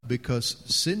because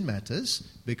sin matters,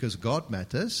 because God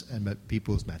matters, and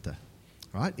peoples matter.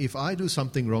 Right? If I do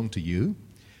something wrong to you,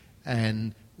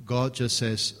 and God just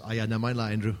says, never mind,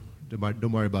 Andrew,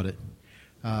 don't worry about it.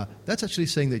 That's actually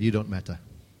saying that you don't matter.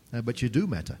 But you do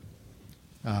matter.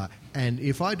 And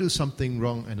if I do something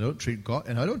wrong and I don't treat God,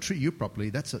 and I don't treat you properly,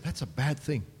 that's a bad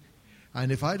thing.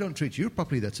 And if I don't treat you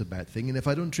properly, that's a bad thing. And if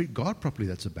I don't treat God properly,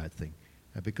 that's a bad thing.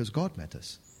 Because God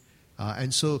matters.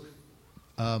 And so,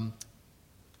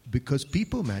 because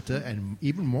people matter, and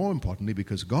even more importantly,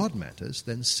 because God matters,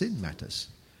 then sin matters.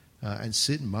 And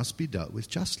sin must be dealt with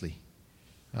justly.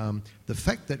 The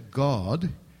fact that God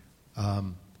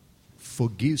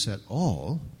forgives at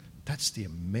all, that's the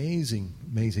amazing,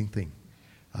 amazing thing.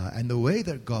 And the way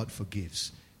that God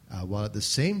forgives, while at the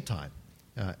same time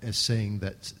as saying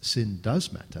that sin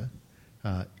does matter,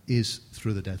 is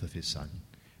through the death of his Son,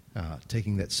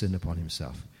 taking that sin upon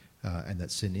himself. And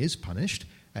that sin is punished,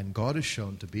 and God is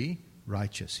shown to be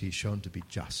righteous. He's shown to be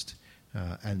just.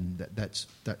 And that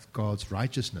God's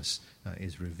righteousness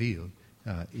is revealed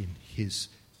in his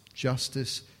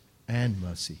justice and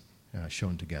mercy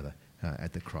shown together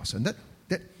at the cross. And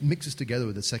that mixes together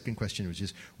with the second question, which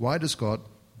is, why does God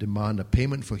demand a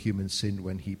payment for human sin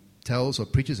when he tells or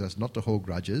preaches us not to hold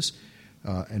grudges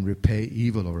and repay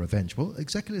evil or revenge? Well,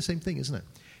 exactly the same thing, isn't it?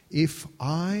 If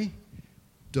I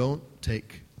don't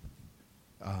take...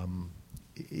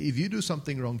 if you do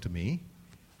something wrong to me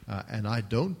and I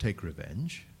don't take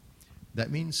revenge,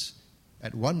 that means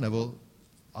at one level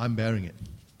I'm bearing it.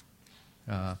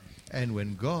 And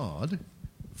when God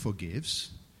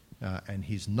forgives and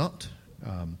he's not...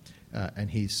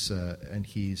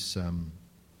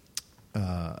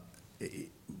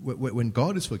 when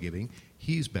God is forgiving,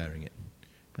 he's bearing it.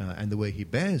 And the way he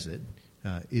bears it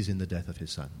is in the death of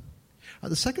his Son.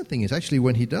 The second thing is actually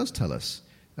when he does tell us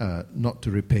not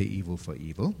to repay evil for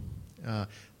evil,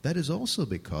 that is also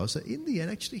because in the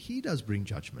end, actually, he does bring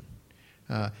judgment.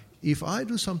 If I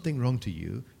do something wrong to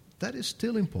you, that is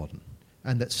still important,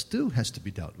 and that still has to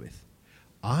be dealt with.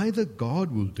 Either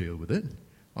God will deal with it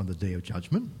on the day of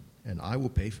judgment, and I will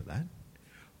pay for that,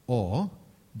 or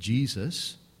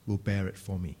Jesus will bear it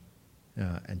for me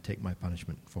and take my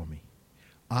punishment for me.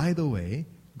 Either way,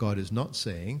 God is not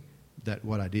saying that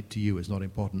what I did to you is not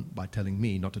important by telling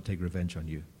me not to take revenge on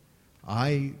you.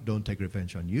 I don't take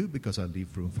revenge on you because I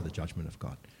leave room for the judgment of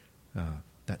God.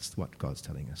 That's what God's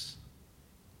telling us.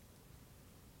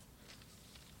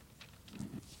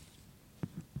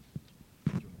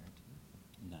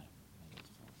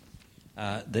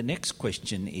 The next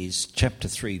question is chapter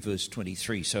 3, verse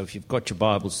 23. So if you've got your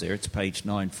Bibles there, it's page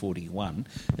 941.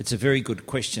 It's a very good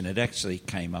question. It actually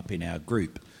came up in our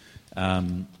group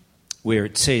where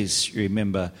it says,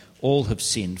 remember, all have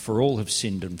sinned, for all have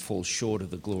sinned and fall short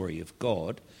of the glory of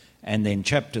God. And then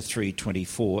chapter 3,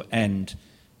 24, and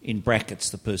in brackets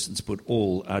the person's put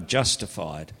all are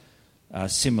justified.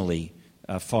 Similarly,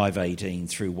 5:18,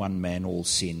 through one man all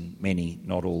sin, many,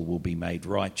 not all, will be made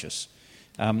righteous.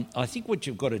 I think what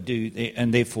you've got to do,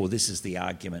 and therefore this is the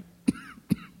argument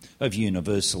of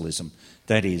universalism,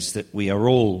 that is that we are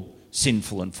all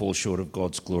sinful and fall short of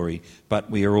God's glory,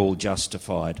 but we are all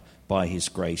justified by his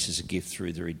grace as a gift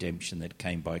through the redemption that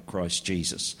came by Christ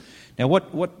Jesus. Now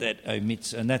what that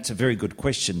omits, and that's a very good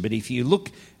question, but if you look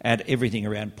at everything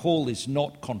around, Paul is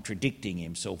not contradicting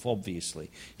himself, obviously.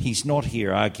 He's not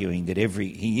here arguing that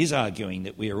he is arguing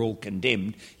that we are all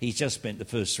condemned. He's just spent the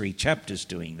first 3 chapters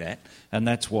doing that, and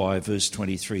that's why verse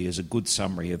 23 is a good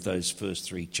summary of those first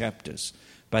 3 chapters.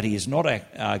 But he is not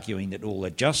arguing that all are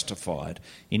justified.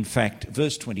 In fact,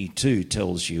 verse 22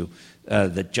 tells you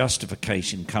that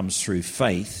justification comes through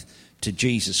faith to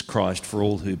Jesus Christ for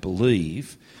all who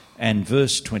believe. And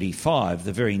verse 25,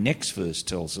 the very next verse,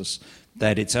 tells us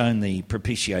that it's only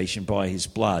propitiation by his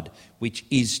blood, which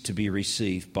is to be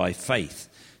received by faith.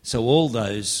 So all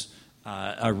those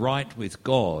are right with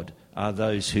God are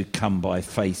those who come by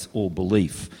faith or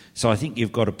belief. So I think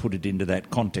you've got to put it into that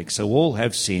context. So all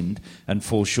have sinned and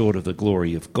fall short of the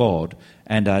glory of God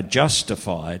and are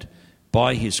justified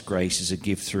by his grace as a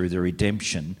gift through the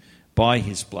redemption by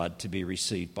his blood to be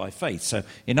received by faith. So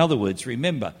in other words,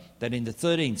 remember that in the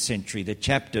 13th century the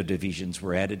chapter divisions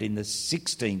were added. In the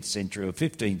 16th century or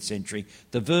 15th century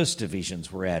the verse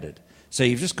divisions were added. So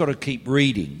you've just got to keep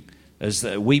reading as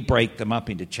we break them up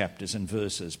into chapters and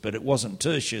verses. But it wasn't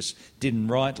Tertius didn't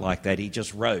write like that, he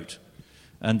just wrote.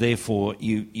 And therefore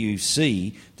you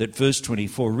see that verse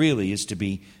 24 really is to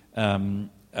be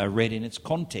read in its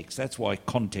context. That's why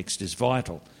context is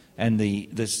vital. And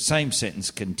the same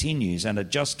sentence continues, and are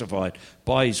justified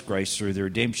by his grace through the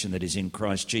redemption that is in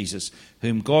Christ Jesus,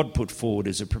 whom God put forward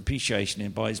as a propitiation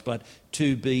and by his blood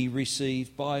to be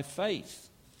received by faith.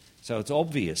 So it's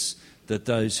obvious that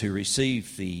those who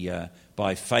receive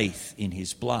by faith in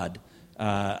his blood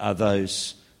are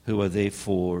those who are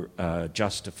therefore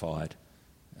justified.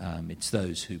 It's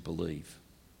those who believe.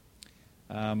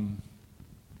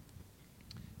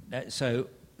 So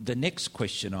the next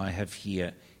question I have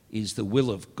here is the will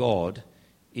of God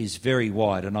is very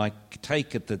wide, and I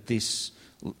take it that this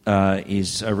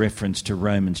is a reference to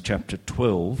Romans chapter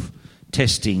 12,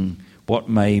 testing what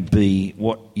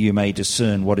you may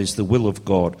discern, what is the will of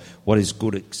God, what is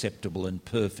good, acceptable and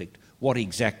perfect. What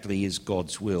exactly is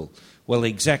God's will? Well,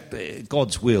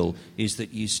 God's will is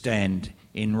that you stand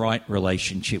in right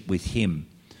relationship with him,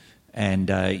 and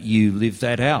you live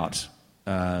that out.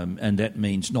 And that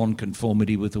means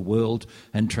non-conformity with the world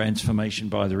and transformation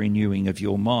by the renewing of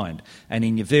your mind. And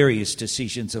in your various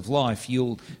decisions of life,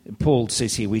 Paul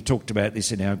says here, we talked about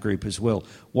this in our group as well,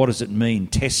 what does it mean,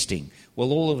 testing?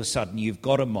 Well, all of a sudden you've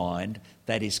got a mind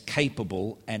that is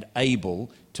capable and able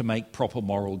to make proper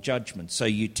moral judgments. So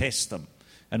you test them.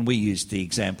 And we used the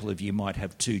example of you might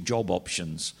have two job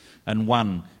options, and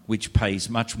one which pays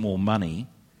much more money,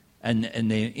 and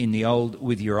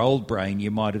with your old brain, you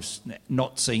might have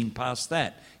not seen past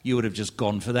that. You would have just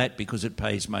gone for that because it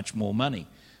pays much more money.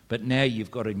 But now you've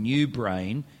got a new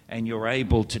brain, and you're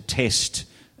able to test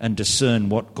and discern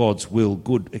what God's will,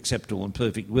 good, acceptable and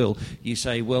perfect will. You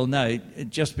say, well, no,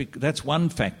 that's one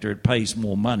factor. It pays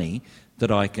more money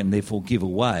that I can therefore give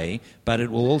away, but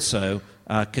it will also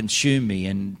consume me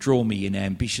and draw me in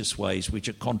ambitious ways which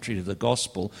are contrary to the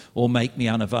gospel, or make me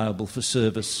unavailable for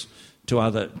service to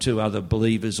other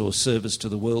believers, or service to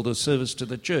the world, or service to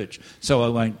the church. So I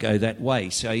won't go that way.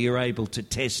 So you're able to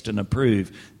test and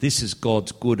approve this is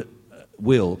God's good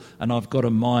will, and I've got a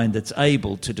mind that's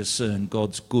able to discern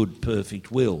God's good,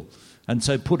 perfect will. And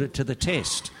so put it to the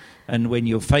test. And when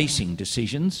you're facing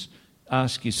decisions,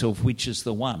 ask yourself which is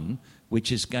the one which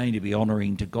is going to be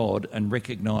honouring to God and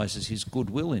recognises his good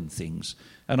will in things.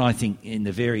 And I think in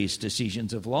the various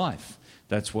decisions of life,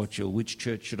 that's which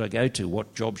church should I go to?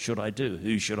 What job should I do?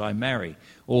 Who should I marry?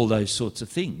 All those sorts of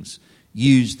things.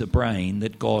 Use the brain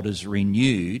that God has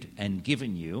renewed and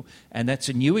given you, and that's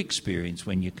a new experience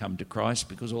when you come to Christ,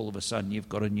 because all of a sudden you've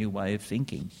got a new way of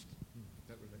thinking.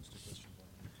 That relates to question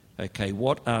 1. Okay,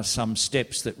 what are some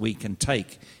steps that we can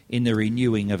take in the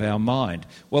renewing of our mind?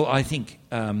 Well, I think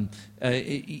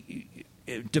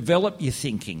develop your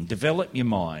thinking, develop your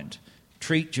mind,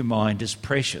 treat your mind as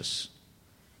precious.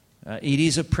 It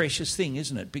is a precious thing,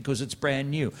 isn't it? Because it's brand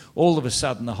new. All of a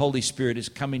sudden, the Holy Spirit has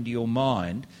come into your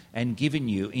mind and given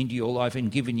you, into your life,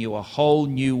 and given you a whole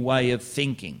new way of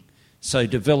thinking. So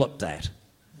develop that.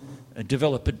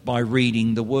 Develop it by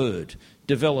reading the Word.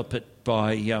 Develop it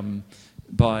by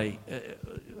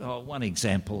one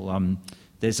example.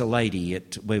 There's a lady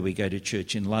where we go to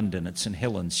church in London at St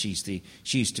Helens. She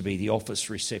used to be the office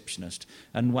receptionist,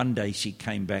 and one day she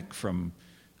came back from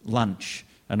lunch,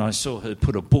 and I saw her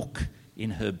put a book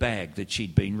in her bag that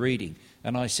she'd been reading.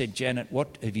 And I said, Janet,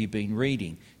 what have you been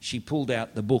reading? She pulled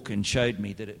out the book and showed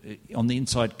me that on the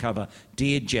inside cover,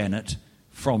 Dear Janet,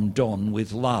 from Don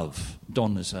with love.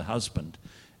 Don is her husband.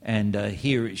 And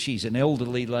here she's an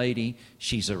elderly lady.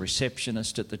 She's a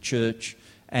receptionist at the church.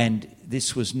 And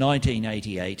this was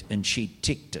 1988, and she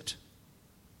ticked it.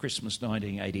 Christmas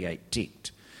 1988,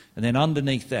 ticked. And then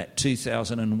underneath that,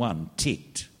 2001,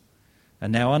 ticked.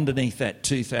 And now underneath that,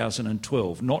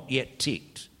 2012, not yet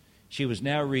ticked. She was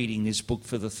now reading this book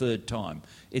for the third time.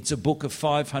 It's a book of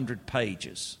 500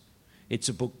 pages. It's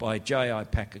a book by J.I.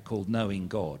 Packer called Knowing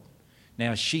God.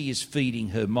 Now she is feeding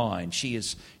her mind. She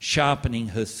is sharpening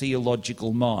her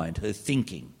theological mind, her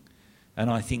thinking. And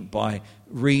I think by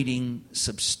reading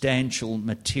substantial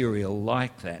material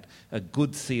like that, a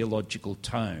good theological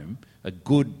tome, a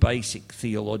good basic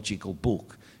theological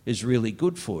book, is really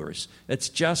good for us. It's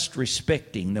just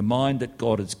respecting the mind that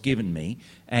God has given me,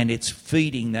 and it's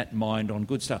feeding that mind on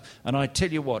good stuff. And I tell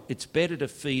you what, it's better to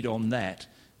feed on that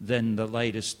than the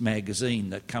latest magazine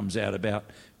that comes out about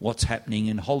what's happening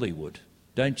in Hollywood.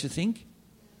 Don't you think?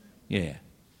 Yeah.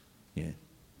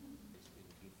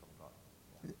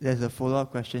 There's a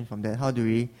follow-up question from that. How do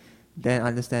we then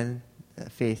understand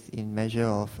faith in measure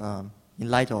of, in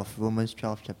light of Romans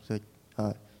 12,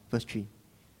 verse 3?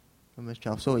 Romans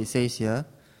 12. So it says here,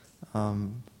 for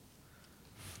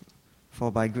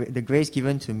by the grace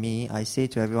given to me, I say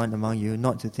to everyone among you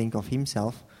not to think of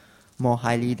himself more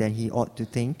highly than he ought to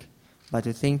think, but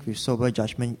to think with sober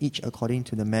judgment, each according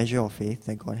to the measure of faith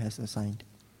that God has assigned.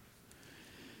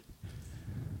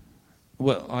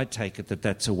 Well, I take it that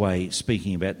that's a way,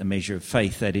 speaking about the measure of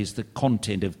faith, that is the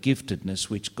content of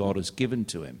giftedness which God has given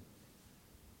to him.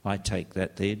 I take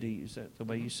that there. Is that the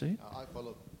way you see it? I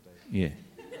follow. Yeah.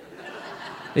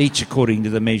 Each according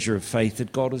to the measure of faith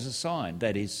that God has assigned.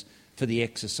 That is for the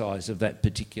exercise of that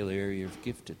particular area of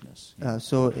giftedness.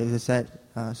 So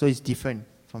it's different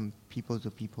from people to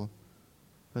people,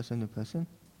 person to person?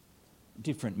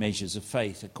 Different measures of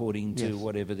faith according to Yes.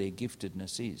 whatever their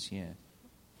giftedness is, yeah.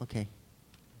 Okay.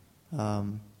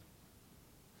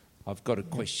 I've got a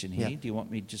question here. Yeah. Do you want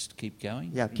me just to keep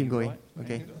going? Yeah, Are keep you going. right?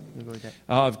 Okay, you go with that.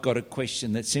 I've got a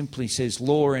question that simply says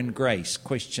law and grace,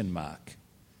 question mark.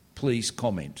 Please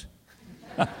comment.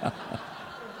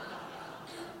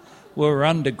 We're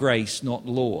under grace, not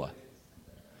law.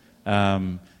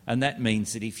 And that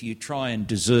means that if you try and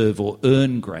deserve or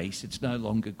earn grace, it's no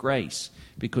longer grace,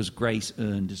 because grace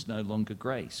earned is no longer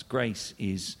grace. Grace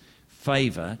is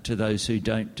favour to those who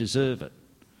don't deserve it.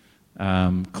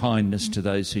 Kindness to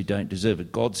those who don't deserve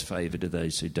it. God's favour to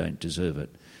those who don't deserve it.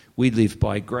 We live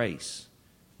by grace.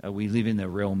 We live in the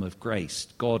realm of grace.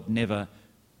 God never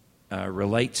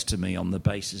relates to me on the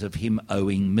basis of him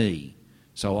owing me.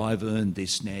 So I've earned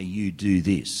this, now you do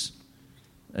this.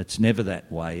 It's never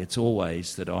that way. It's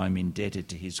always that I'm indebted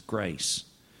to his grace.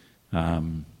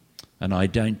 And I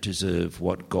don't deserve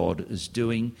what God is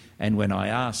doing. And when I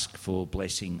ask for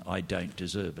blessing, I don't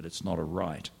deserve it. It's not a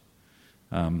right.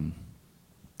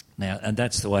 Now, and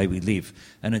that's the way we live.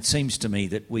 And it seems to me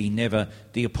that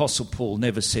the Apostle Paul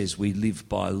never says we live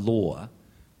by law.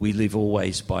 We live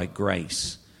always by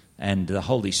grace. And the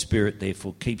Holy Spirit,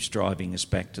 therefore, keeps driving us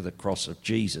back to the cross of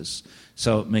Jesus.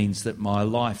 So it means that my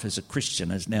life as a Christian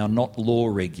is now not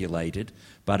law-regulated,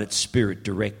 but it's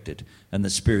Spirit-directed. And the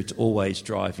Spirit's always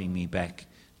driving me back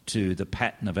to the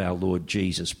pattern of our Lord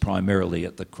Jesus, primarily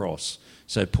at the cross.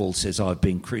 So Paul says, I've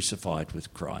been crucified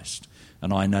with Christ,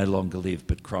 and I no longer live,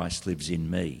 but Christ lives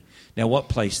in me. Now, what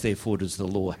place, therefore, does the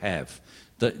law have?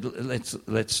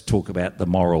 Let's talk about the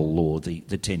moral law,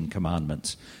 the Ten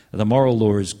Commandments. The moral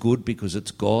law is good because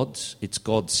it's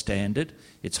God's standard,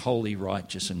 it's holy,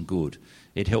 righteous and good.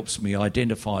 It helps me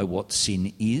identify what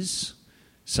sin is.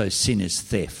 So sin is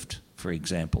theft, for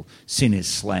example. Sin is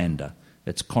slander.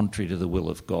 It's contrary to the will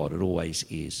of God. It always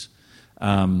is.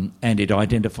 And it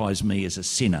identifies me as a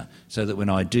sinner, so that when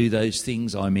I do those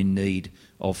things, I'm in need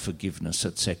of forgiveness,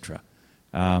 etc.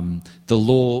 The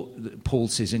law, Paul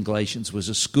says in Galatians, was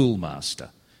a schoolmaster.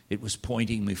 It was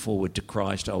pointing me forward to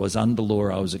Christ. I was under law.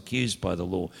 I was accused by the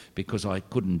law because I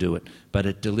couldn't do it. But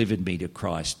it delivered me to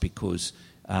Christ because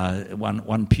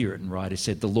one Puritan writer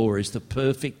said the law is the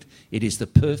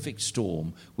perfect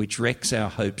storm which wrecks our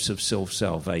hopes of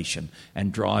self-salvation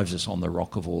and drives us on the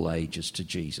rock of all ages to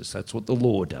Jesus. That's what the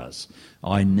law does.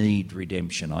 I need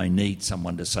redemption. I need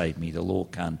someone to save me. The law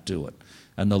can't do it.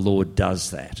 And the Lord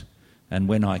does that. And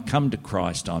when I come to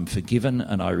Christ, I'm forgiven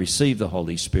and I receive the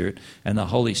Holy Spirit, and the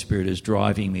Holy Spirit is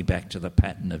driving me back to the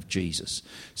pattern of Jesus.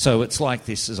 So it's like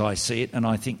this as I see it, and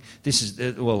I think this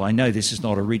is, I know this is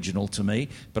not original to me,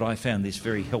 but I found this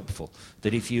very helpful,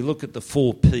 that if you look at the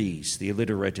 4 P's, the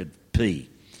alliterated P,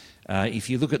 if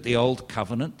you look at the Old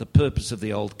Covenant, the purpose of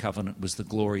the Old Covenant was the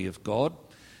glory of God.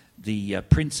 The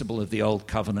principle of the Old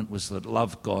Covenant was that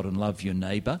love God and love your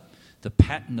neighbour. The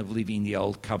pattern of living the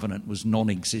Old Covenant was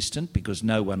non-existent because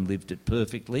no one lived it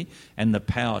perfectly, and the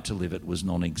power to live it was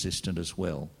non-existent as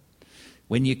well.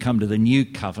 When you come to the New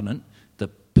Covenant, the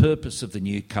purpose of the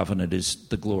New Covenant is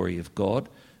the glory of God.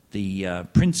 The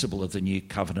principle of the New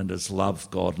Covenant is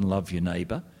love God and love your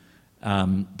neighbour.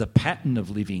 The pattern of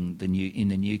living in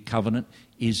the New Covenant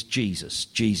is Jesus.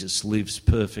 Jesus lives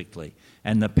perfectly,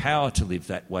 and the power to live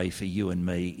that way for you and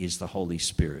me is the Holy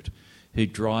Spirit, who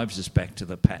drives us back to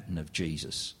the pattern of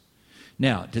Jesus.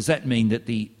 Now, does that mean that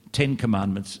the 10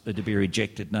 Commandments are to be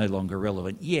rejected, no longer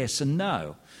relevant? Yes and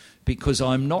no, because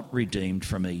I'm not redeemed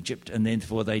from Egypt, and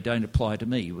therefore they don't apply to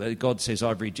me. God says,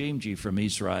 I've redeemed you from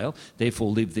Israel,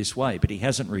 therefore live this way, but he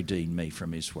hasn't redeemed me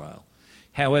from Israel.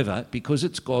 However, because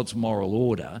it's God's moral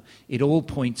order, it all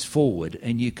points forward,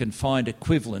 and you can find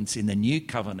equivalents in the New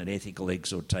Covenant ethical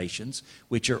exhortations,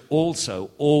 which are also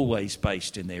always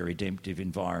based in their redemptive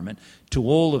environment, to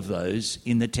all of those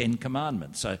in the 10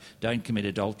 Commandments. So don't commit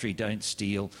adultery, don't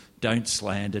steal, don't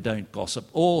slander, don't gossip.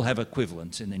 All have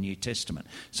equivalents in the New Testament.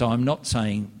 So I'm not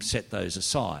saying set those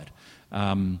aside.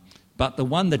 But the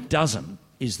one that doesn't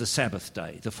is the Sabbath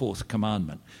day, the 4th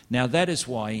commandment. Now that is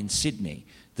why in Sydney,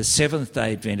 the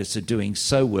Seventh-day Adventists are doing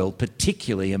so well,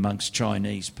 particularly amongst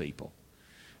Chinese people.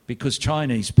 Because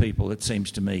Chinese people, it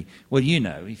seems to me, well, you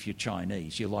know, if you're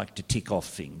Chinese, you like to tick off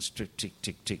things, tick,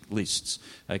 tick, tick, lists.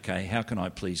 Okay, how can I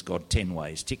please God 10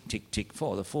 ways? Tick, tick, tick,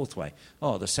 the fourth way.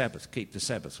 Oh, the Sabbath, keep the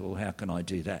Sabbath. Well, how can I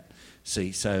do that?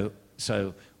 See, so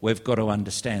we've got to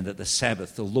understand that the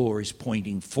Sabbath, the law is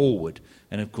pointing forward.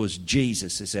 And, of course,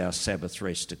 Jesus is our Sabbath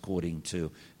rest according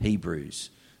to Hebrews.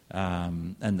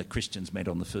 And the Christians met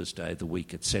on the first day of the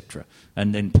week, etc.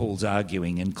 And then Paul's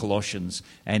arguing in Colossians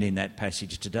and in that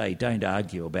passage today, don't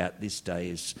argue about this day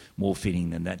is more fitting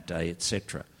than that day,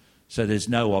 etc. So there's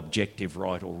no objective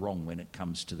right or wrong when it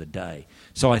comes to the day.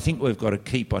 So I think we've got to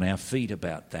keep on our feet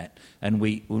about that. And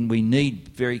we need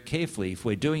very carefully, if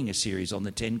we're doing a series on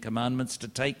the Ten Commandments, to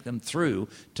take them through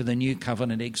to the New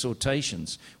Covenant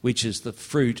exhortations, which is the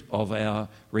fruit of our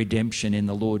redemption in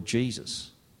the Lord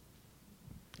Jesus.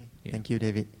 Yeah. Thank you,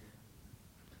 David.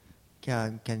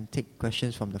 Can take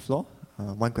questions from the floor.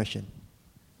 One question.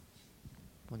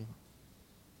 Okay.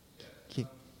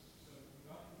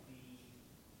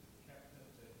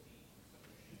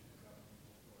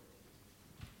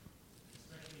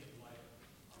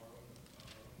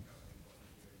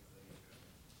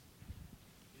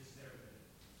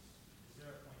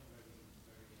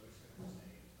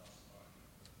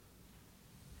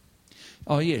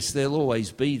 Oh yes, there'll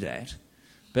always be that.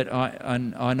 But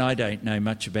I don't know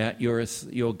much about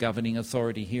your governing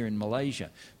authority here in Malaysia.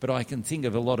 But I can think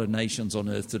of a lot of nations on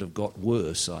earth that have got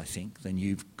worse, I think, than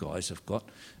you guys have got.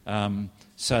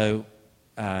 So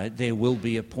there will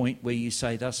be a point where you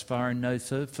say thus far and no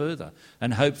further.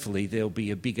 And hopefully there'll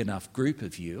be a big enough group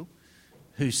of you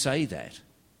who say that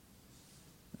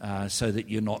so that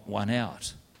you're not one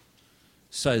out.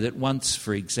 So that once,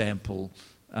 for example,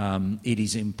 it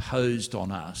is imposed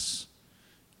on us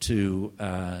to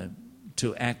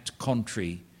act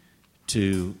contrary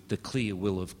to the clear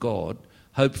will of God,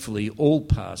 hopefully all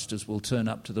pastors will turn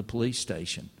up to the police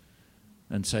station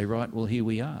and say, right, well, here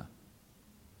we are.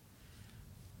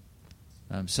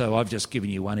 So I've just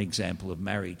given you one example of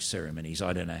marriage ceremonies.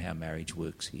 I don't know how marriage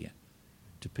works here.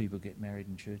 Do people get married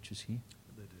in churches here?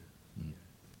 They do. Mm.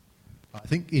 I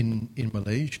think in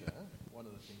Malaysia, one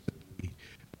of the things that we...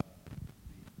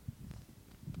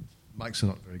 mics are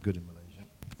not very good in Malaysia.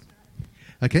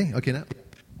 Okay, now. I think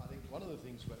one of the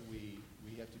things that we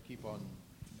have to keep on...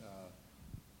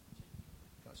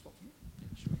 can I stop you? Yeah,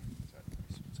 sure.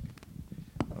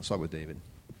 I'll start with David.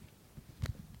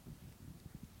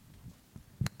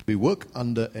 We work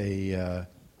under a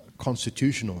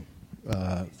constitutional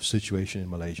situation in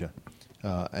Malaysia.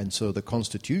 And so the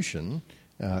constitution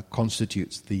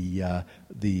constitutes the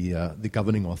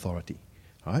governing authority.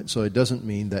 All right? So it doesn't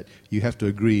mean that you have to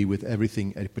agree with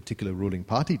everything a particular ruling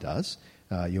party does.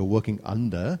 You're working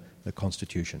under the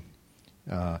Constitution.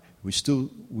 We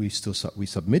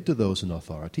submit to those in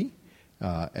authority,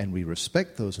 and we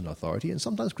respect those in authority. And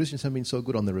sometimes Christians have been so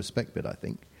good on the respect bit, I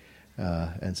think,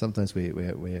 and sometimes we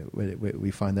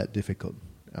find that difficult.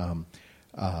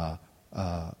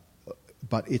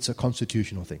 But it's a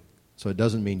constitutional thing, so it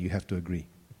doesn't mean you have to agree.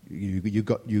 You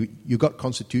got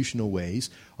constitutional ways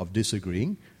of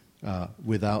disagreeing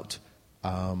without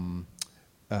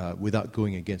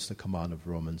going against the command of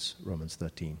Romans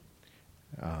 13.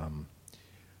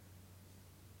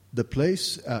 The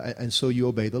place, and so you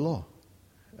obey the law.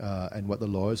 And what the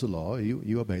law is the law,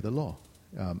 you obey the law,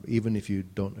 even if you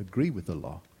don't agree with the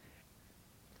law.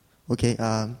 Okay,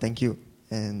 thank you.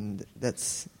 And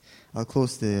I'll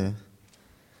close the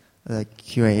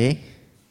Q&A.